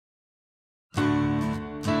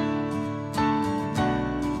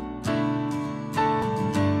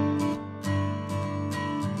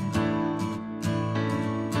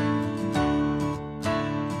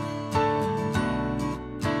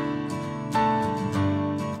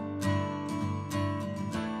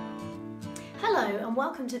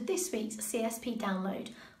welcome to this week's CSP download.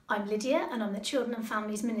 I'm Lydia and I'm the Children and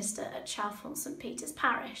Families Minister at Chalfont St Peter's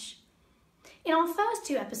Parish. In our first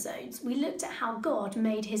two episodes, we looked at how God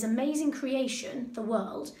made his amazing creation, the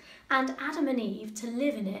world, and Adam and Eve to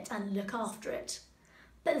live in it and look after it.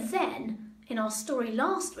 But then, in our story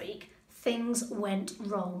last week, things went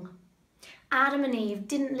wrong. Adam and Eve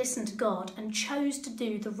didn't listen to God and chose to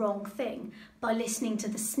do the wrong thing by listening to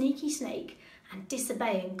the sneaky snake and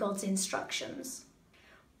disobeying God's instructions.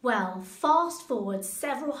 Well, fast forward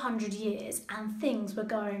several hundred years and things were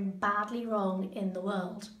going badly wrong in the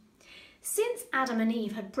world. Since Adam and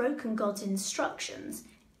Eve had broken God's instructions,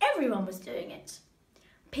 everyone was doing it.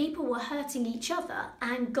 People were hurting each other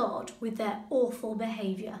and God with their awful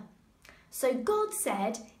behaviour. So God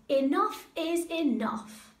said, enough is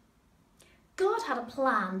enough. God had a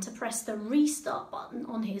plan to press the restart button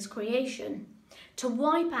on his creation, to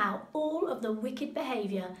wipe out all of the wicked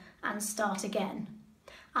behaviour and start again.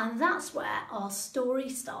 And that's where our story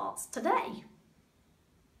starts today.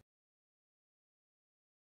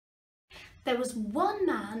 There was one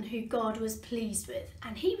man who God was pleased with,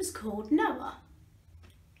 and he was called Noah.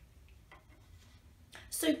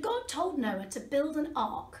 So God told Noah to build an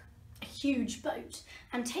ark, a huge boat,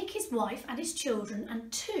 and take his wife and his children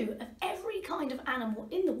and two of every kind of animal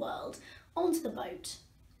in the world onto the boat.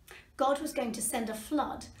 God was going to send a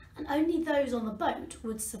flood, and only those on the boat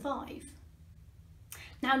would survive.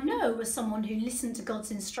 Now Noah was someone who listened to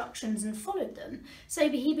God's instructions and followed them, so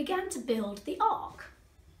he began to build the ark.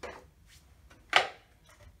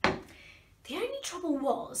 The only trouble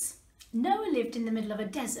was, Noah lived in the middle of a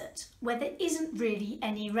desert where there isn't really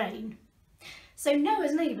any rain. So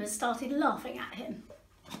Noah's neighbours started laughing at him.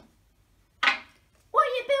 "What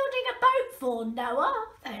are you building a boat for, Noah?"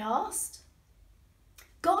 they asked.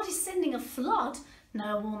 "God is sending a flood,"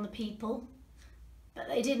 Noah warned the people, but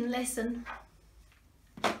they didn't listen.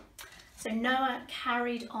 So Noah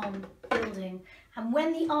carried on building, and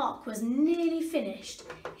when the ark was nearly finished,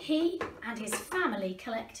 he and his family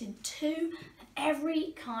collected two of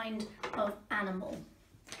every kind of animal.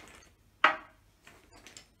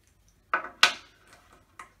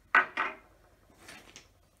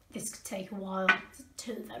 This could take a while,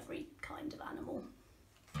 two of every kind of animal.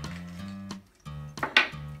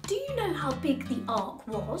 Do you know how big the ark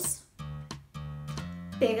was?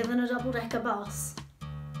 Bigger than a double-decker bus.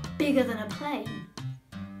 Bigger than a plane,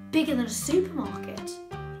 bigger than a supermarket.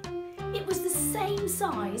 It was the same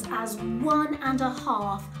size as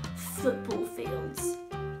 1.5 football fields.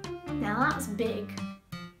 Now that's big.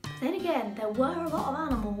 But then again, there were a lot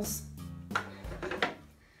of animals.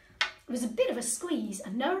 It was a bit of a squeeze,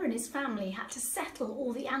 and Noah and his family had to settle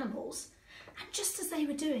all the animals. And just as they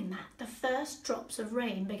were doing that, the first drops of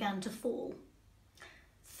rain began to fall.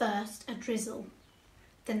 First a drizzle,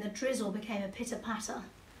 then the drizzle became a pitter-patter.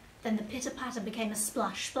 Then the pitter-patter became a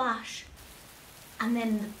splash-splash, and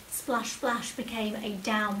then the splash-splash became a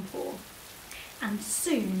downpour. And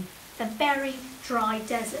soon the very dry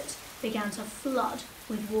desert began to flood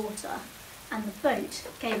with water, and the boat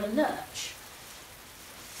gave a lurch,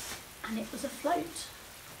 and it was afloat.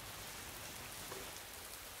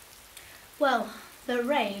 Well, the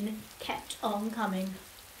rain kept on coming.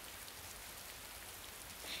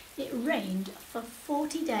 It rained for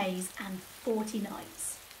 40 days and 40 nights.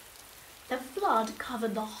 The flood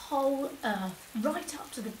covered the whole earth, right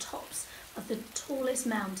up to the tops of the tallest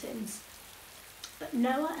mountains. But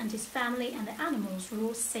Noah and his family and the animals were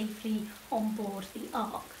all safely on board the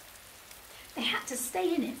ark. They had to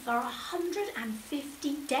stay in it for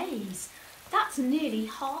 150 days. That's nearly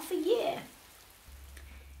half a year.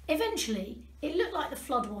 Eventually, it looked like the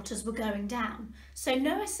floodwaters were going down, so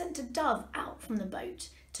Noah sent a dove out from the boat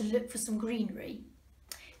to look for some greenery.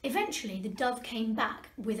 Eventually, the dove came back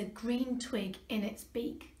with a green twig in its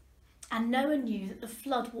beak, and Noah knew that the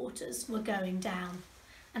floodwaters were going down,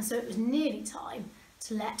 and so it was nearly time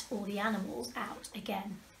to let all the animals out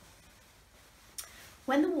again.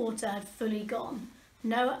 When the water had fully gone,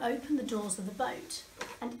 Noah opened the doors of the boat,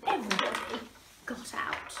 and everybody got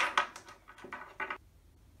out.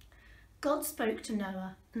 God spoke to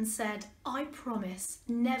Noah and said, "I promise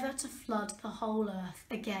never to flood the whole earth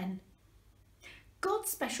again."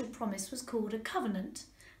 God's special promise was called a covenant,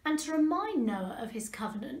 and to remind Noah of his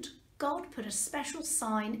covenant, God put a special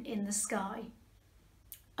sign in the sky,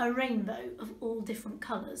 a rainbow of all different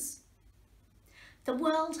colours. The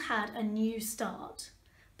world had a new start,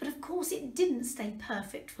 but of course it didn't stay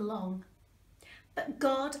perfect for long. But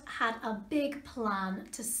God had a big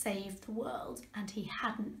plan to save the world, and he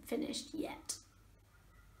hadn't finished yet.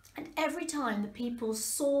 And every time the people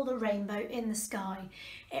saw the rainbow in the sky,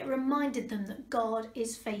 it reminded them that God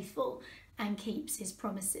is faithful and keeps his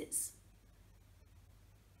promises.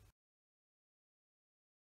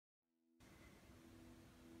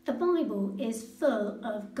 The Bible is full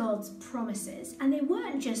of God's promises, and they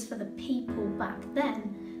weren't just for the people back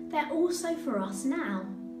then, they're also for us now.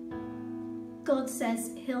 God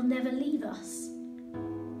says he'll never leave us.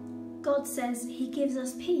 God says he gives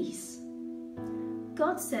us peace.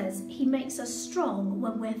 God says he makes us strong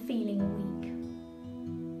when we're feeling weak.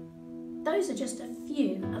 Those are just a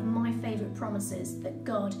few of my favourite promises that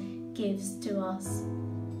God gives to us.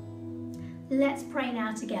 Let's pray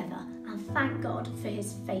now together and thank God for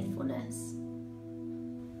his faithfulness.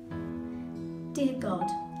 Dear God,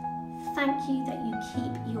 thank you that you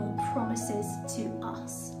keep your promises to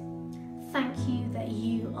us. Thank you that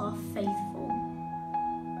you are faithful.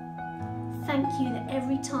 Thank you that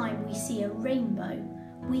every time we see a rainbow,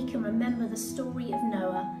 we can remember the story of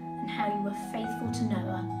Noah and how you were faithful to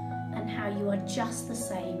Noah and how you are just the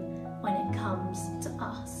same when it comes to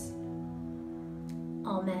us.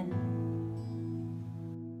 Amen.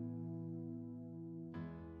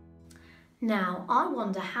 Now, I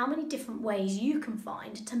wonder how many different ways you can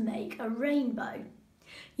find to make a rainbow.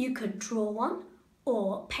 You could draw one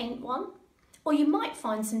or paint one, or you might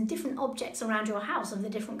find some different objects around your house of the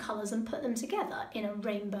different colours and put them together in a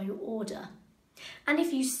rainbow order. And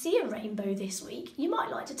if you see a rainbow this week, you might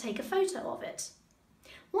like to take a photo of it.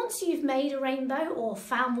 Once you've made a rainbow or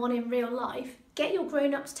found one in real life, get your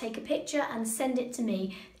grown-up to take a picture and send it to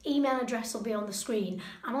me. The email address will be on the screen,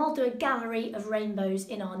 and I'll do a gallery of rainbows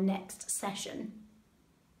in our next session.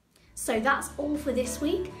 So that's all for this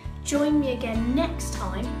week. Join me again next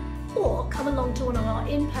time, or come along to one of our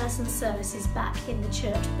in-person services back in the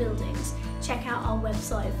church buildings. Check out our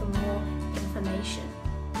website for more information.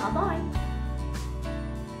 Bye-bye.